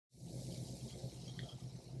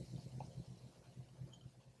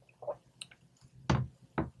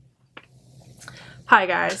Hi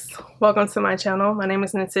guys, welcome to my channel. My name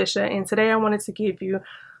is Natisha, and today I wanted to give you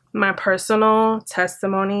my personal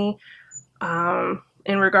testimony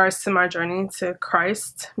in regards to my journey to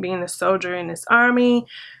Christ, being a soldier in this army,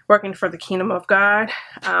 working for the kingdom of God.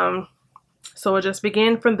 So we'll just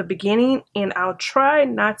begin from the beginning, and I'll try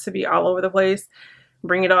not to be all over the place,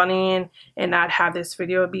 bring it on in, and not have this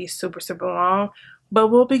video be super long, but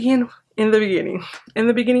we'll begin in the beginning. In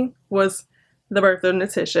the beginning was the birth of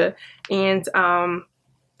Natisha, and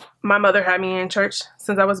my mother had me in church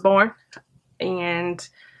since I was born, and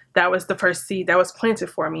that was the first seed that was planted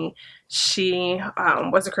for me. She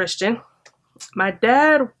was a Christian. My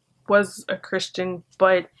dad was a Christian,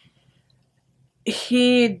 but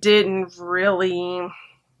he didn't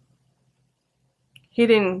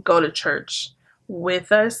go to church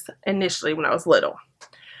with us initially when I was little.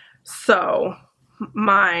 So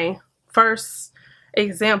my first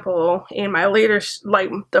example in my leadership,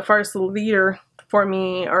 like the first leader for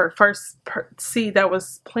me, or first seed that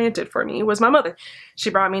was planted for me, was my mother. She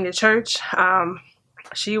brought me to church.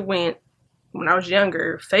 She went when I was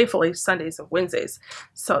younger faithfully Sundays and Wednesdays.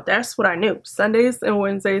 So that's what I knew. Sundays and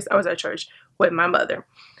Wednesdays I was at church with my mother.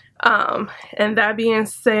 And that being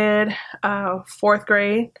said, 4th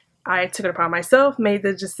grade, I took it upon myself, made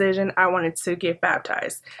the decision I wanted to get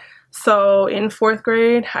baptized. So in 4th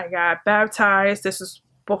grade, I got baptized. This was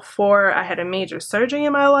before I had a major surgery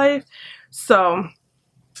in my life. So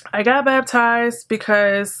I got baptized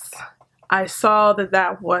because I saw that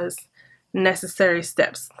that was necessary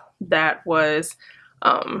steps that was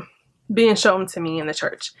being shown to me in the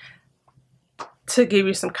church. To give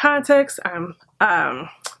you some context, I'm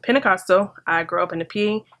Pentecostal. I grew up in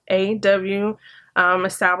the PAW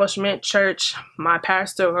establishment church. My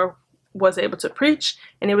pastor was able to preach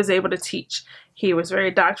and he was able to teach. He was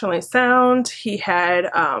very doctrinally sound. He had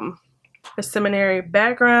a seminary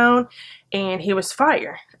background, and he was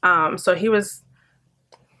fire. So he was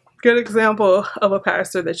a good example of a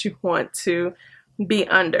pastor that you want to be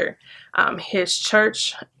under. His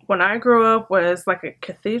church, when I grew up, was like a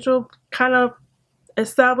cathedral kind of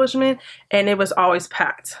establishment, and it was always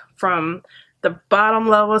packed from the bottom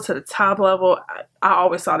level to the top level. I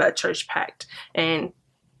always saw that church packed, and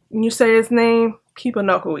you say his name, people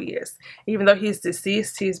know who he is. Even though he's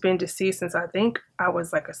deceased, he's been deceased since I think I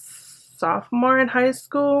was like a sophomore in high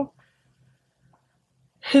school.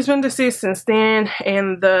 He's been deceased since then,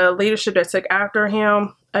 and the leadership that took after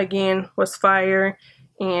him, again, was fire,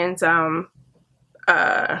 and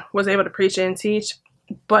was able to preach and teach.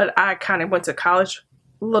 But I kind of went to college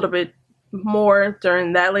a little bit more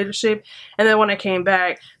during that leadership, and then when I came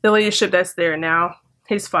back, the leadership that's there now,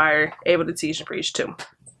 he's fire, able to teach and preach too.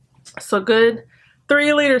 So good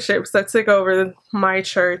 3 leaderships that took over my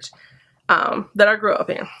church that I grew up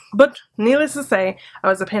in. But needless to say, I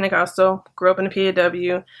was a Pentecostal, grew up in the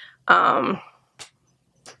PAW.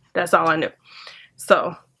 That's all I knew.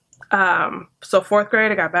 So 4th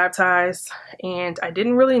grade, I got baptized, and I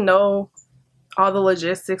didn't really know all the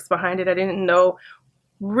logistics behind it. I didn't know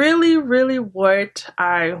really what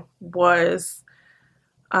I was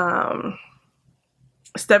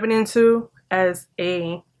stepping into as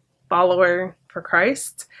a follower for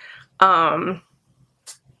Christ.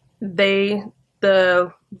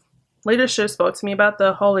 The leadership spoke to me about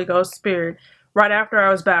the Holy Ghost Spirit right after I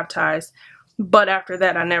was baptized, but after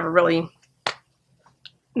that I never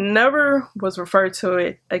was referred to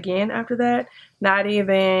it again after that, not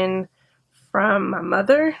even from my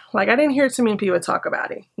mother. Like, I didn't hear too many people talk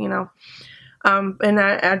about it, you know. And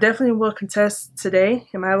I definitely will contest today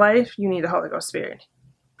in my life, you need the Holy Ghost Spirit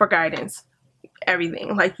for guidance,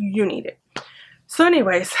 everything. Like, you need it. So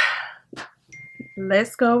anyways,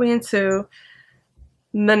 let's go into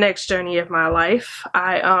the next journey of my life.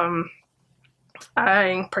 I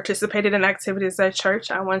participated in activities at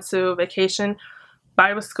church. I went to vacation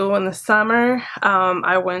Bible school in the summer.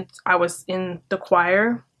 I was in the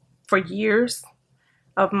choir for years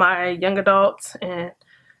of my young adult and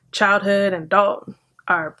childhood and adult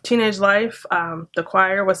or teenage life. The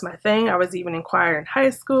choir was my thing. I was even in choir in high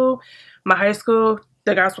school. My high school,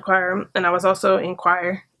 the gospel choir, and I was also in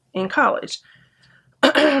choir in college.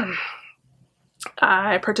 I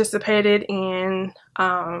participated in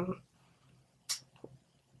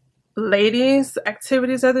ladies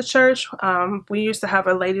activities at the church. We used to have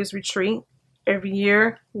a ladies retreat every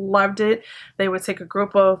year. Loved it. They would take a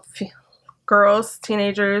group of girls,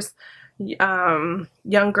 teenagers, young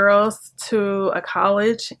girls to a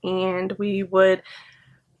college, and we would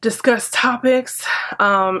discuss topics,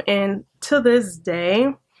 and to this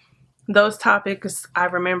day those topics I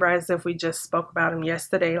remember as if we just spoke about them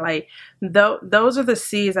yesterday. Like, those are the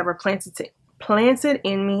seeds that were planted planted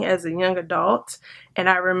in me as a young adult, and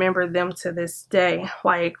I remember them to this day.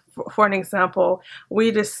 Like, for an example,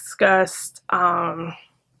 we discussed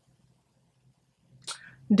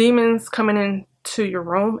demons coming into your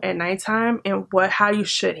room at nighttime and how you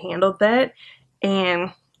should handle that.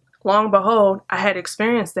 And long and behold, I had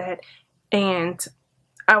experienced that, and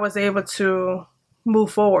I was able to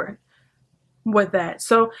move forward with that.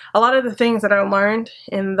 So a lot of the things that I learned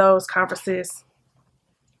in those conferences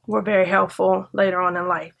were very helpful later on in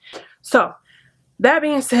life. So that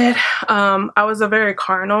being said, I was a very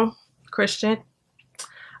carnal Christian.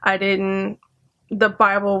 The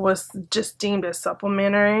Bible was just deemed as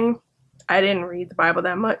supplementary. I didn't read the Bible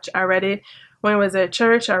that much. I read it when I was at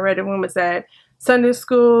church. I read it when I was at Sunday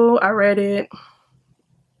school. I read it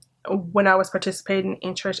when I was participating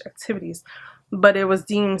in church activities, but it was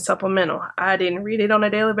deemed supplemental. I didn't read it on a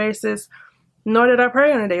daily basis, nor did I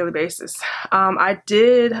pray on a daily basis. I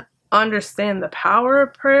did understand the power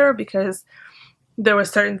of prayer because there were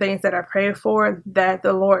certain things that I prayed for that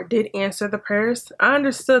the Lord did answer the prayers. I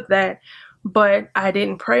understood that, but I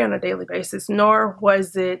didn't pray on a daily basis, nor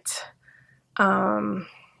was it,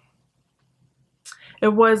 it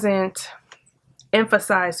wasn't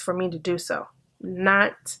emphasized for me to do so.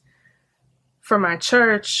 Not for my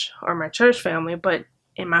church or my church family, but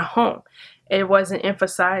in my home. It wasn't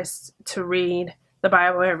emphasized to read the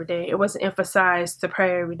Bible every day. It wasn't emphasized to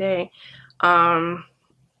pray every day. So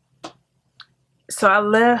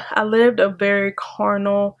I lived a very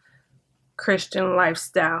carnal Christian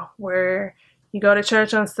lifestyle where you go to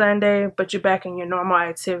church on Sunday, but you're back in your normal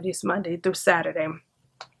activities Monday through Saturday,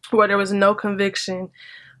 where there was no conviction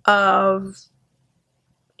of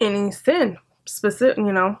any sin specific,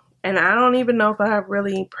 and I don't even know if I have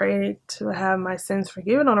really prayed to have my sins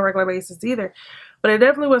forgiven on a regular basis either, but there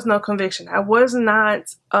definitely was no conviction. I was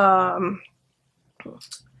not a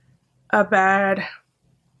bad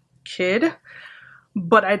kid,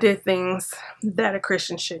 but I did things that a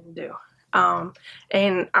Christian shouldn't do.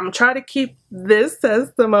 And I'm trying to keep this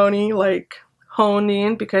testimony like honed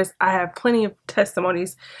in because I have plenty of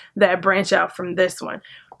testimonies that branch out from this one.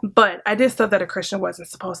 But I did stuff that a Christian wasn't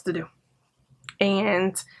supposed to do.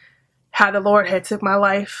 And how the Lord had took my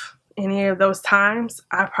life any of those times,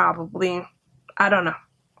 I don't know.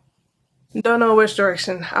 Don't know which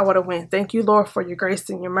direction I would have went. Thank you, Lord, for your grace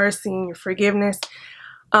and your mercy and your forgiveness.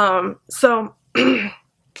 So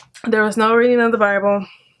there was no reading of the Bible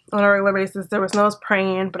on a regular basis. There was no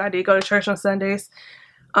praying, but I did go to church on Sundays.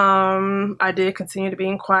 I did continue to be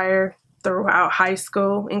in choir throughout high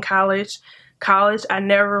school and college. I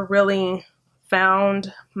never really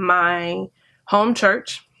found my home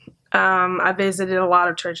church. I visited a lot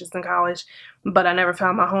of churches in college, but I never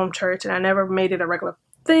found my home church, and I never made it a regular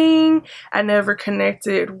thing. I never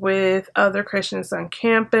connected with other Christians on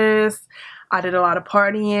campus. I did a lot of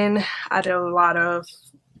partying. I did a lot of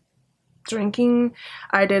drinking.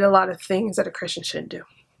 I did a lot of things that a Christian shouldn't do.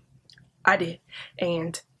 I did.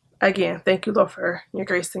 And again, thank you, Lord, for your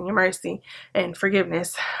grace and your mercy and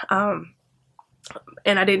forgiveness. And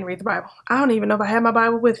I didn't read the Bible. I don't even know if I had my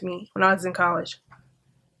Bible with me when I was in college.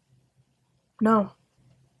 No,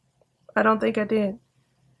 I don't think I did.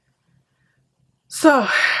 So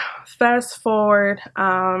fast forward,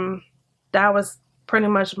 that was pretty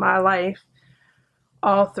much my life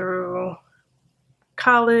all through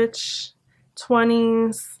college,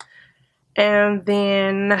 20s, and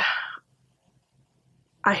then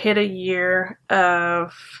I hit a year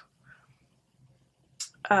of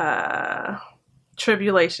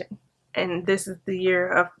tribulation, and this is the year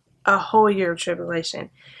of a whole year of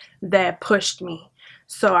tribulation that pushed me.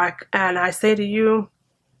 So I say to you,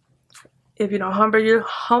 if you don't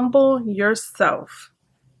humble yourself,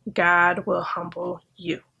 God will humble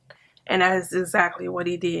you. And that is exactly what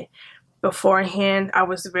he did. Beforehand, I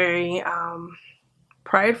was very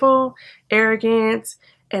prideful, arrogant,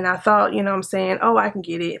 and I thought, oh, I can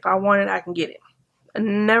get it. If I want it, I can get it.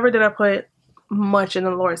 Never did I put much in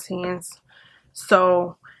the Lord's hands.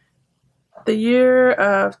 So the year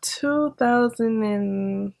of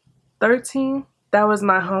 2013, that was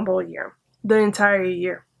my humble year. The entire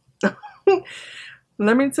year.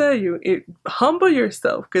 Let me tell you, humble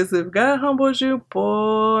yourself, because if God humbles you,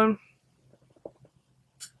 boy,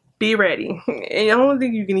 be ready. And I don't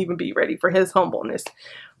think you can even be ready for his humbleness.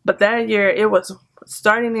 But that year, it was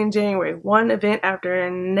starting in January, one event after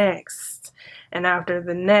the next, and after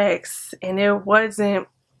the next. And it wasn't,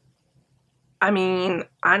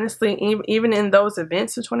 honestly, even in those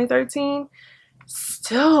events of 2013,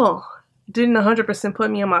 still didn't 100%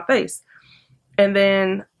 put me on my face. And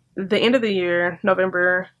then the end of the year,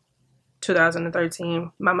 November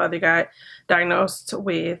 2013, my mother got diagnosed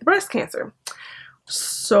with breast cancer.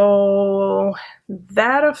 So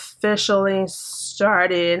that officially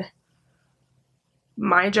started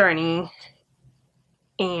my journey,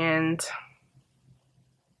 and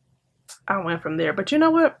I went from there. But you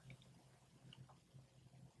know what?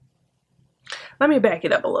 Let me back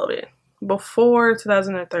it up a little bit. Before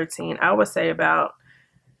 2013, I would say about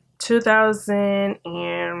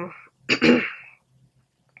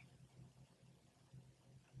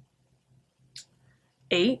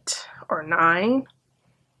 2008 or 9,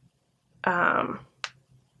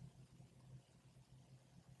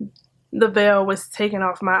 the veil was taken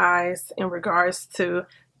off my eyes in regards to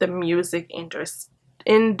the music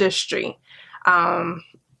industry.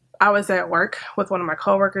 I was at work with one of my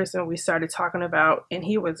coworkers, and we started talking about, and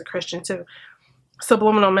he was a Christian too,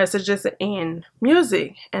 subliminal messages in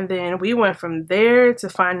music. And then we went from there to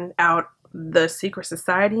find out the secret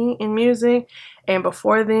society in music. And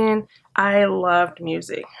before then, I loved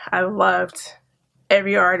music. I loved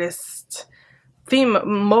every artist,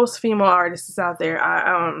 most female artists out there.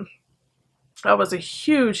 I was a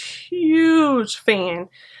huge fan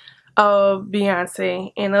of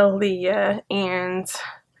Beyonce and Aaliyah and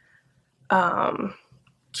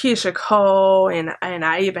Keisha Cole, and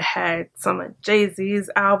I even had some of Jay-Z's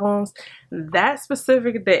albums. That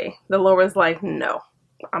specific day, the Lord was like, no,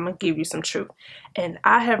 I'm gonna give you some truth. And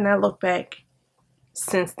I have not looked back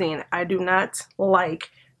since then. I do not like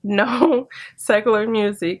no secular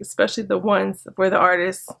music, especially the ones where the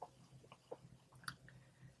artists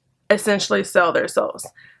essentially sell their souls.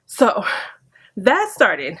 So that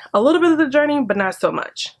started a little bit of the journey, but not so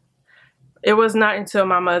much. It was not until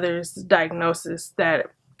my mother's diagnosis that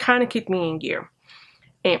kind of kicked me in gear.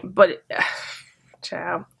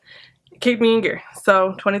 Child, it kicked me in gear.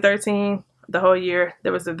 So 2013, the whole year,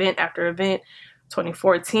 there was event after event.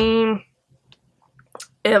 2014,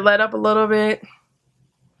 it let up a little bit,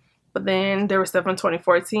 but then there was stuff in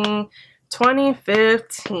 2014,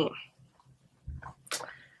 2015.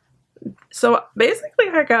 So basically,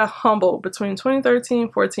 I got humbled between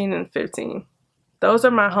 2013, 14, and 15. Those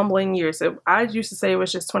are my humbling years. I used to say it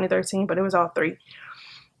was just 2013, but it was all three.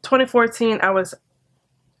 2014, I was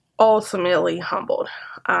ultimately humbled.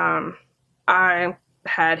 I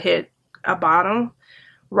had hit a bottom,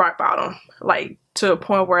 rock bottom, like to a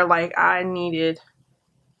point where like I needed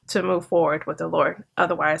to move forward with the Lord.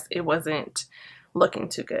 Otherwise, it wasn't looking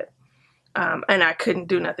too good. And I couldn't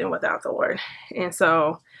do nothing without the Lord. And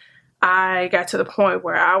so I got to the point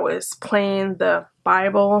where I was playing the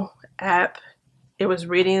Bible app. It was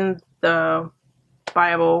reading the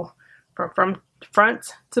Bible from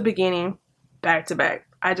front to beginning, back to back.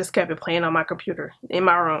 I just kept it playing on my computer in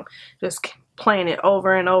my room, just playing it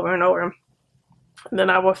over and over and over. And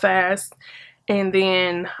then I would fast, and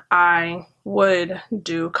then I would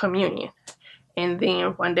do communion. And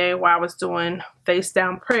then one day while I was doing face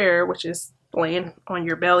down prayer, which is laying on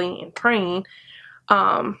your belly and praying,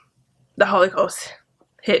 the Holy Ghost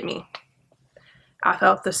hit me. I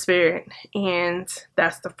felt the Spirit, and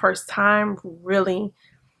that's the first time really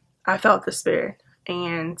I felt the Spirit.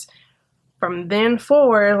 And from then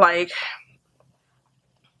forward, like,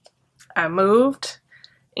 I moved,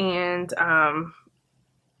 and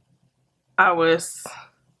I was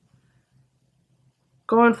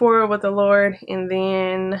going forward with the Lord, and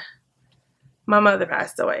then my mother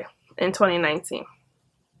passed away in 2019.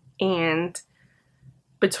 And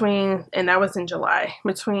that was in July.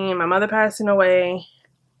 Between my mother passing away,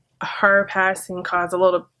 her passing caused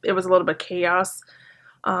it was a little bit of chaos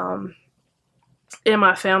in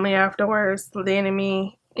my family afterwards. The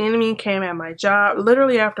enemy came at my job.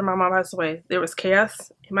 Literally after my mom passed away, there was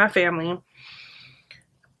chaos in my family.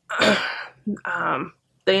 The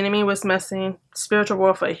enemy was messing, spiritual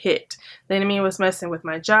warfare hit. The enemy was messing with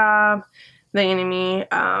my job. The enemy,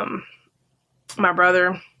 my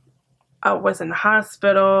brother was in the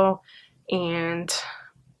hospital, and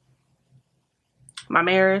my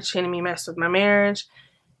marriage, enemy messed with my marriage.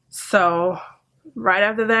 So right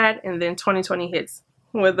after that, and then 2020 hits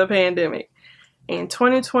with the pandemic. And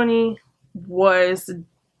 2020 was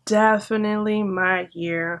definitely my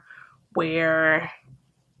year where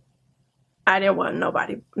I didn't want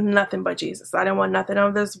nothing but Jesus. I didn't want nothing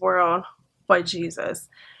of this world but Jesus.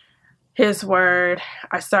 His word.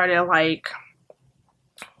 I started like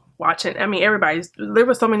watching, there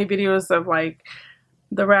were so many videos of like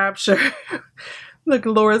the rapture, the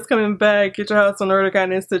Lord's coming back, get your house in order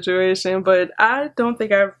kind of situation. But I don't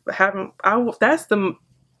think that's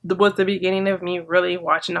was the beginning of me really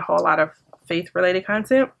watching a whole lot of faith related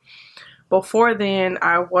content. Before then,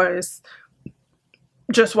 I was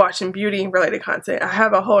just watching beauty related content. I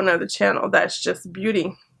have a whole nother channel that's just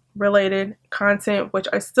beauty related content, which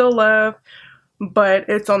I still love, but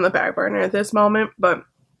it's on the back burner at this moment. But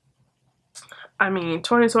I mean,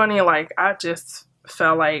 2020, like, I just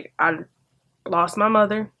felt like I lost my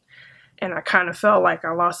mother, and I kind of felt like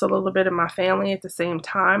I lost a little bit of my family at the same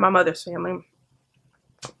time, my mother's family.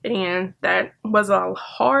 And that was a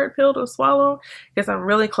hard pill to swallow because I'm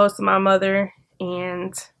really close to my mother.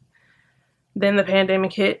 And then the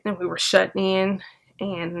pandemic hit and we were shut in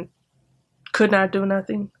and could not do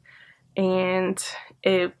nothing. And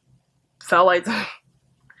it felt like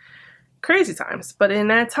crazy times. But in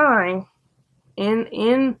that time,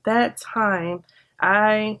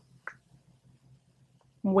 I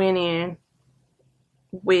went in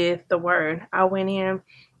with the word. I went in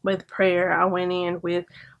with prayer. I went in with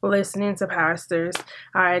listening to pastors.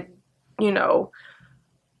 A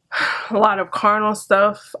lot of carnal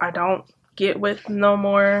stuff I don't get with no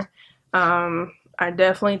more. I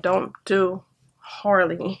definitely don't do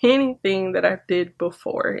hardly anything that I did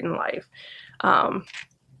before in life. And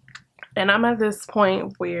I'm at this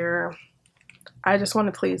point where I just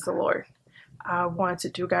want to please the Lord. I want to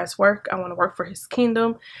do God's work. I want to work for his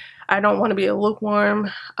kingdom. I don't want to be a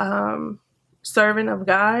lukewarm servant of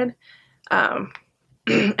God.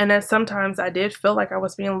 And that sometimes I did feel like I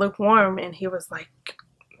was being lukewarm, and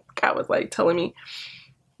God was like telling me,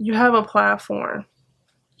 you have a platform,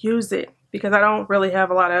 use it, because I don't really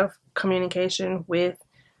have a lot of communication with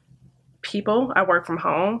people. I work from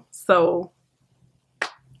home, so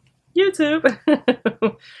YouTube.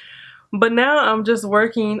 But now I'm just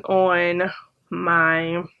working on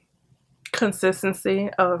my consistency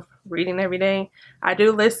of reading every day. I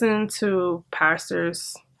do listen to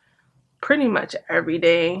pastors pretty much every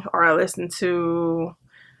day, or I listen to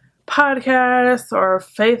podcasts or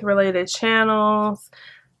faith related channels.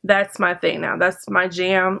 That's my thing now. That's my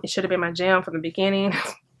jam. It should have been my jam from the beginning.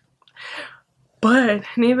 But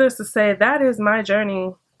needless to say, that is my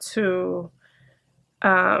journey to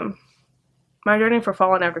my journey for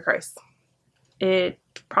following after Christ. It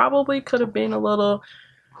probably could have been a little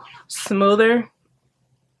smoother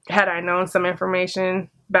had I known some information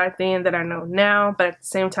back then that I know now, but at the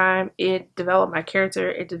same time, it developed my character,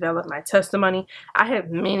 it developed my testimony. I have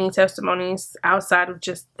many testimonies outside of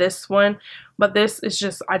just this one, but this is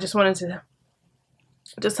just, I just wanted to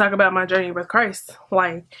just talk about my journey with Christ.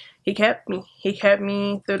 Like, he kept me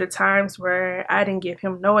through the times where I didn't give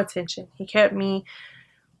him no attention. He kept me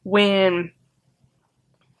when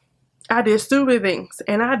I did stupid things,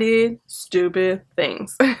 and I did stupid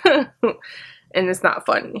things. And it's not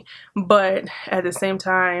funny, but at the same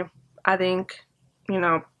time, I think,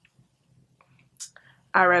 I'd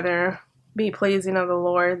rather be pleasing of the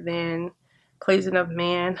Lord than pleasing of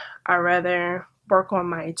man. I'd rather work on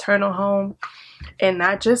my eternal home, and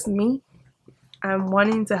not just me. I'm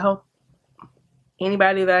wanting to help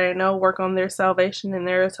anybody that I know work on their salvation and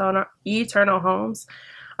their eternal homes.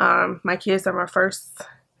 My kids are my first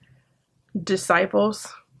disciples,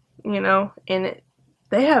 and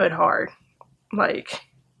they have it hard. Like,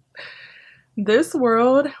 this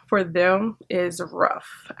world for them is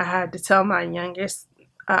rough. I had to tell my youngest,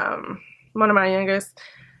 one of my youngest,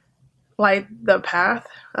 like, the path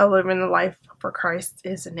of living the life for Christ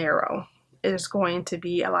is narrow. It's going to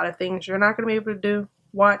be a lot of things you're not going to be able to do,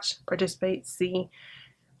 watch, participate, see,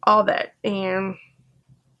 all that. And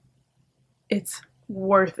it's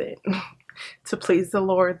worth it to please the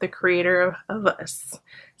Lord, the creator of us.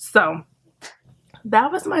 So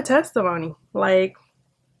that was my testimony, like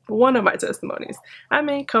one of my testimonies. I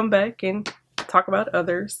may come back and talk about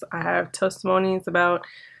others. I have testimonies about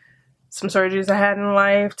some surgeries I had in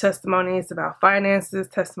life, testimonies about finances,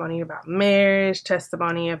 testimony about marriage,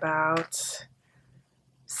 testimony about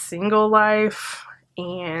single life,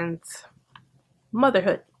 and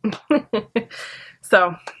motherhood.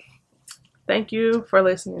 So thank you for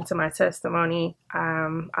listening to my testimony.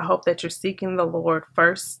 I hope that you're seeking the Lord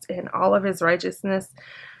first in all of his righteousness.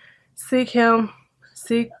 Seek him,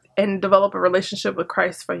 seek and develop a relationship with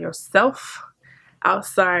Christ for yourself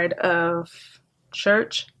outside of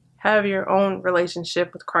church. Have your own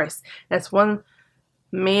relationship with Christ. That's one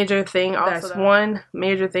major thing. One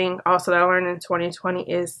major thing also that I learned in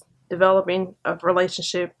 2020 is developing a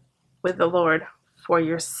relationship with the Lord for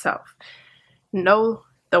yourself. Know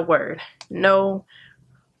the word, know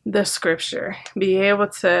the scripture, be able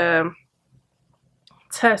to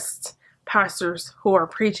test pastors who are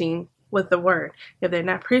preaching with the word. If they're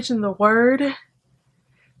not preaching the word,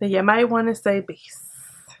 then you might want to say peace.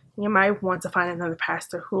 You might want to find another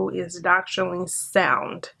pastor who is doctrinally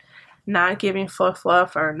sound, not giving fluff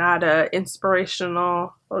or not an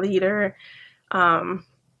inspirational leader.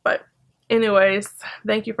 But anyways,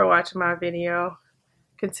 thank you for watching my video.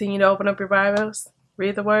 Continue to open up your Bibles,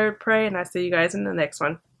 read the word, pray, and I'll see you guys in the next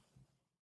one.